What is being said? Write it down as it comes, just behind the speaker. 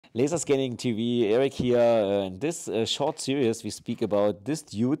Laser Scanning TV, Eric here. In this short series, we speak about these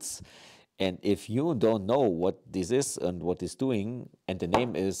dudes. And if you don't know what this is and what it's doing, and the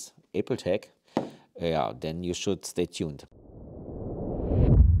name is AprilTag, yeah, then you should stay tuned.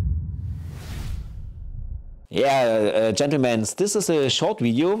 Yeah, gentlemen, this is a short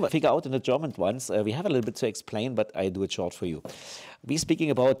video. Figure out in the German ones. We have a little bit to explain, but I do it short for you. We're speaking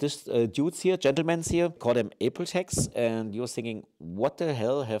about this dudes here, gentlemen here, call them AprilTags, and you're thinking, what the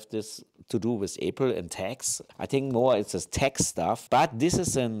hell have this to do with April and tags? I think more it's a tag stuff, but this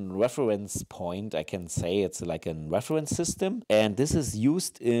is a reference point. I can say it's like a reference system, and this is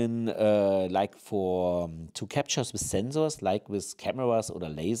used in like for to capture with sensors, like with cameras or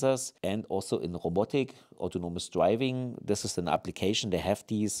lasers, and also in robotic autonomous driving. This is an application. They have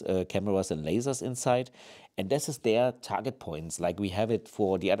these cameras and lasers inside, and this is their target points. Like we have it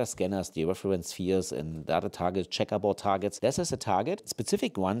for the other scanners, the reference spheres and the other target checkerboard targets. This is a target.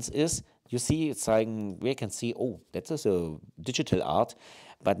 Specific ones is, you see, it's like we can see, oh, that is a digital art.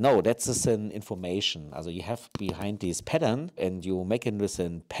 But no, that's just an information. Also you have behind this pattern, and you make it with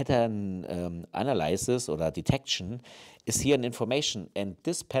a pattern analysis or detection, is here an information. And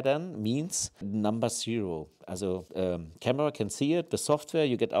this pattern means number 0. Also camera can see it. The software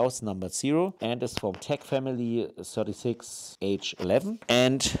you get out number 0, and it's from tag family 36H11.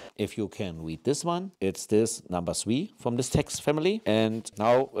 And if you can read this one, it's this number 3 from this text family. And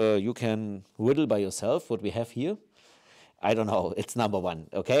now you can riddle by yourself what we have here. I don't know, it's number 1,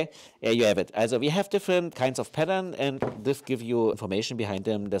 okay? There you have it. Also we have different kinds of pattern, and this give you information behind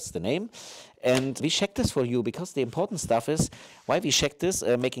them. That's the name. And we check this for you because the important stuff is why we check this,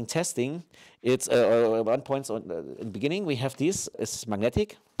 making testing. It's 1 point in the beginning. We have this, it's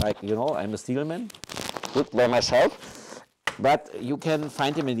magnetic, like, you know, I'm a steelman, good by myself. But you can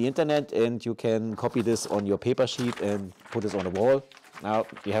find them in the internet, and you can copy this on your paper sheet and put this on the wall. Now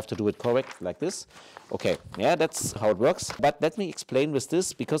you have to do it correct, like this. Okay, yeah, that's how it works. But let me explain with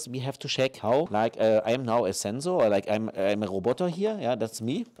this, because we have to check how, like I am now a sensor, or like I'm a roboter here. Yeah, that's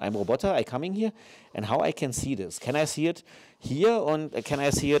me. I'm a roboter. I coming here, and how I can see this. Can I see it here, and can I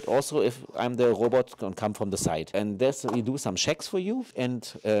see it also if I'm the robot and come from the side? And this we do some checks for you. And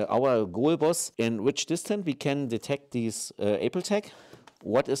our goal was in which distance we can detect these AprilTag.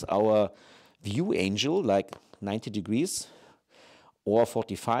 What is our view angle, like 90 degrees? Or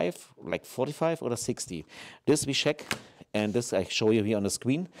 45, like 45 or 60. This we check, and this I show you here on the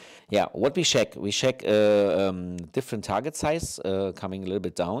screen. Yeah, what we check different target size, coming a little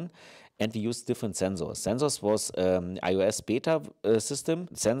bit down, and we use different sensors. Sensors was iOS beta system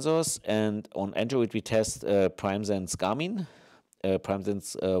sensors, and on Android we test PrimeSense Garmin.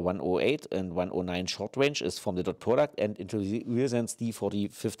 PrimeSense 108 and 109 short range is from the dot product, and into the RealSense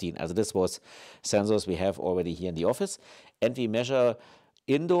D415. Also this was sensors we have already here in the office, and we measure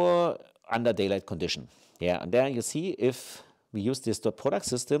indoor under daylight condition. Yeah, and there you see if we use this dot product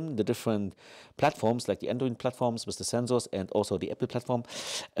system, the different platforms like the Android platforms with the sensors and also the Apple platform,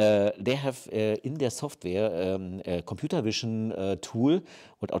 they have in their software a computer vision tool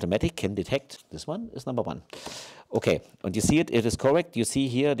what automatic can detect. This one is number 1. Okay, and you see it is correct. You see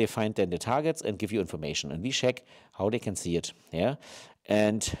here they find then the targets and give you information, and we check how they can see it. Yeah,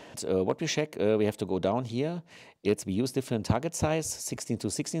 and what we check, we have to go down here. We use different target size, 16 to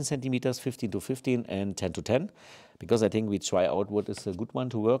 16 centimeters, 15 to 15, and 10 to 10, because I think we try out what is a good one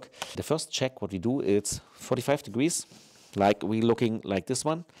to work. The first check, what we do, it's 45 degrees, like we looking like this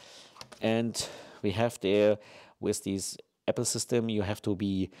one, and we have there with this Apple system, you have to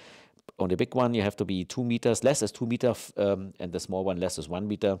be on the big one, you have to be 2 meters, less is 2 meters, and the small one, less is 1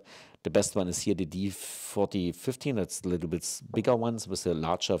 meter. The best one is here, the D4015, that's a little bit bigger ones with a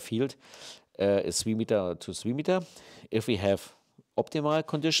larger field, is 3 meter to 3 meter. If we have optimal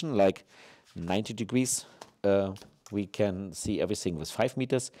condition, like 90 degrees, we can see everything with 5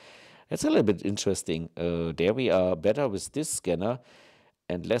 meters. That's a little bit interesting. There we are better with this scanner,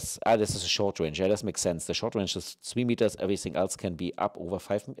 and less, this is a short range. Yeah, that makes sense. The short range is 3 meters. Everything else can be up over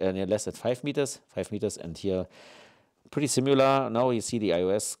 5, less at 5 meters. 5 meters, and here pretty similar. Now you see the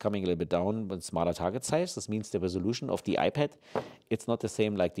iOS coming a little bit down with smaller target size. This means the resolution of the iPad, it's not the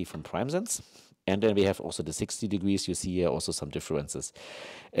same like the from PrimeSense. And then we have also the 60 degrees. You see here also some differences.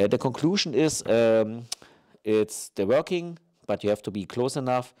 The conclusion is they're working, but you have to be close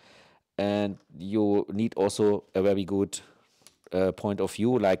enough, and you need also a very good point of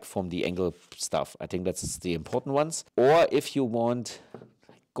view, like from the angle stuff. I think that's the important ones. Or if you want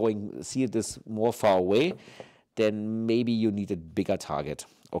see this more far away, then maybe you need a bigger target.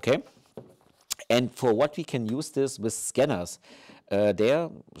 Okay. And for what we can use this with scanners,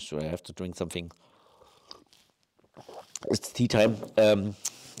 sure, I have to drink something. It's tea time.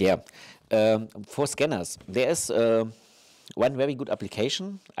 Yeah, for scanners, there is one very good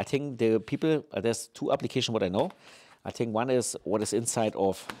application. I think the people, there's two applications what I know. I think one is what is inside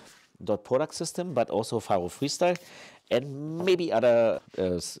of dot product system, but also Faro Freestyle, and maybe other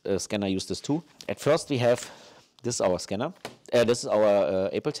scanner use this too. At first we have, this is our scanner, this is our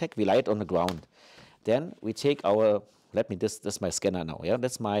AprilTag, we light on the ground. Then we take our, this is my scanner now, yeah,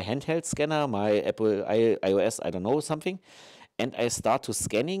 that's my handheld scanner, my Apple iOS, I don't know, something. And I start to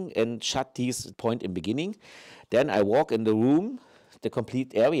scanning and shut these point in beginning. Then I walk in the room, the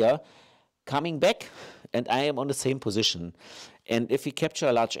complete area, coming back, and I am on the same position. And if we capture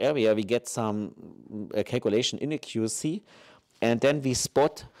a large area, we get some calculation inaccuracy, and then we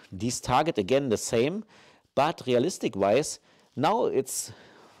spot this target again the same, but realistic-wise, now it's,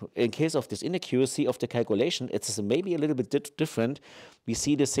 in case of this inaccuracy of the calculation, it's maybe a little bit different. We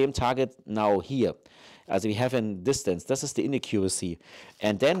see the same target now here, as we have in distance. This is the inaccuracy.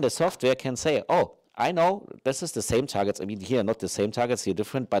 And then the software can say, oh, I know this is the same targets. I mean, here, not the same targets, here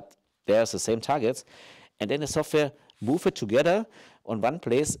different, but there's the same targets. And then the software move it together on one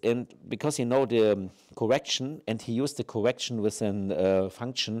place, and because you know the correction, and he used the correction within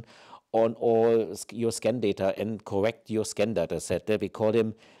function on all your scan data and correct your scan data set. There we call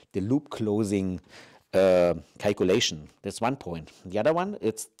him the loop closing calculation. That's one point. The other one,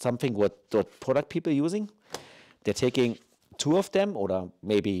 it's something what product people using. They're taking two of them, or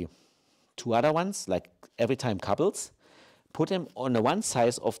maybe two other ones, like every time couples, put them on the one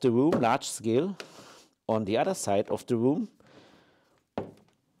side of the room, large scale, on the other side of the room,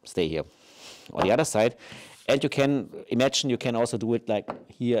 stay here, on the other side. And you can imagine, you can also do it like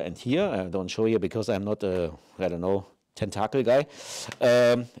here and here. I don't show you because I'm not a, I don't know, tentacle guy.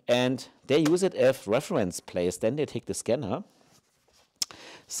 And they use it as reference place. Then they take the scanner,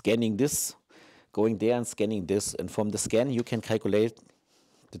 scanning this, going there and scanning this. And from the scan, you can calculate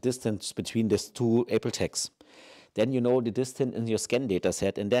the distance between these two AprilTags. Then you know the distance in your scan data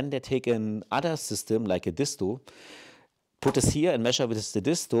set. And then they take another system like a disto, put this here and measure with the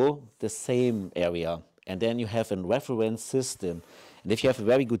disto the same area. And then you have a reference system. And if you have a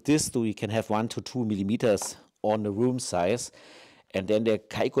very good disto, you can have 1 to 2 millimeters on the room size. And then they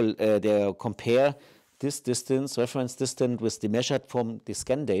compare this distance, reference distance, with the measured from the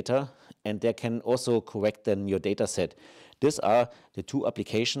scan data. And they can also correct then your data set. These are the two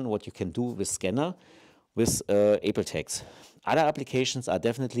applications what you can do with scanner, with AprilTags. Other applications are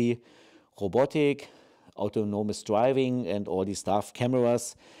definitely robotic, autonomous driving, and all these stuff,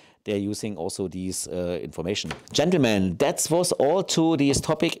 cameras. They're using also these information. Gentlemen, that was all to this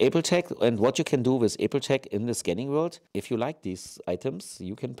topic, AprilTag, and what you can do with AprilTag in the scanning world. If you like these items,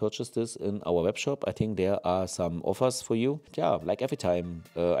 you can purchase this in our web shop. I think there are some offers for you. Yeah, like every time,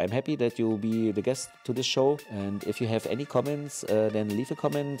 I'm happy that you'll be the guest to this show. And if you have any comments, then leave a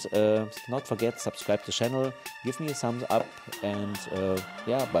comment. Not forget, subscribe to the channel, give me a thumbs up, and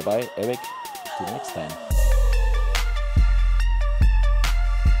yeah, bye-bye, Eric. Till next time.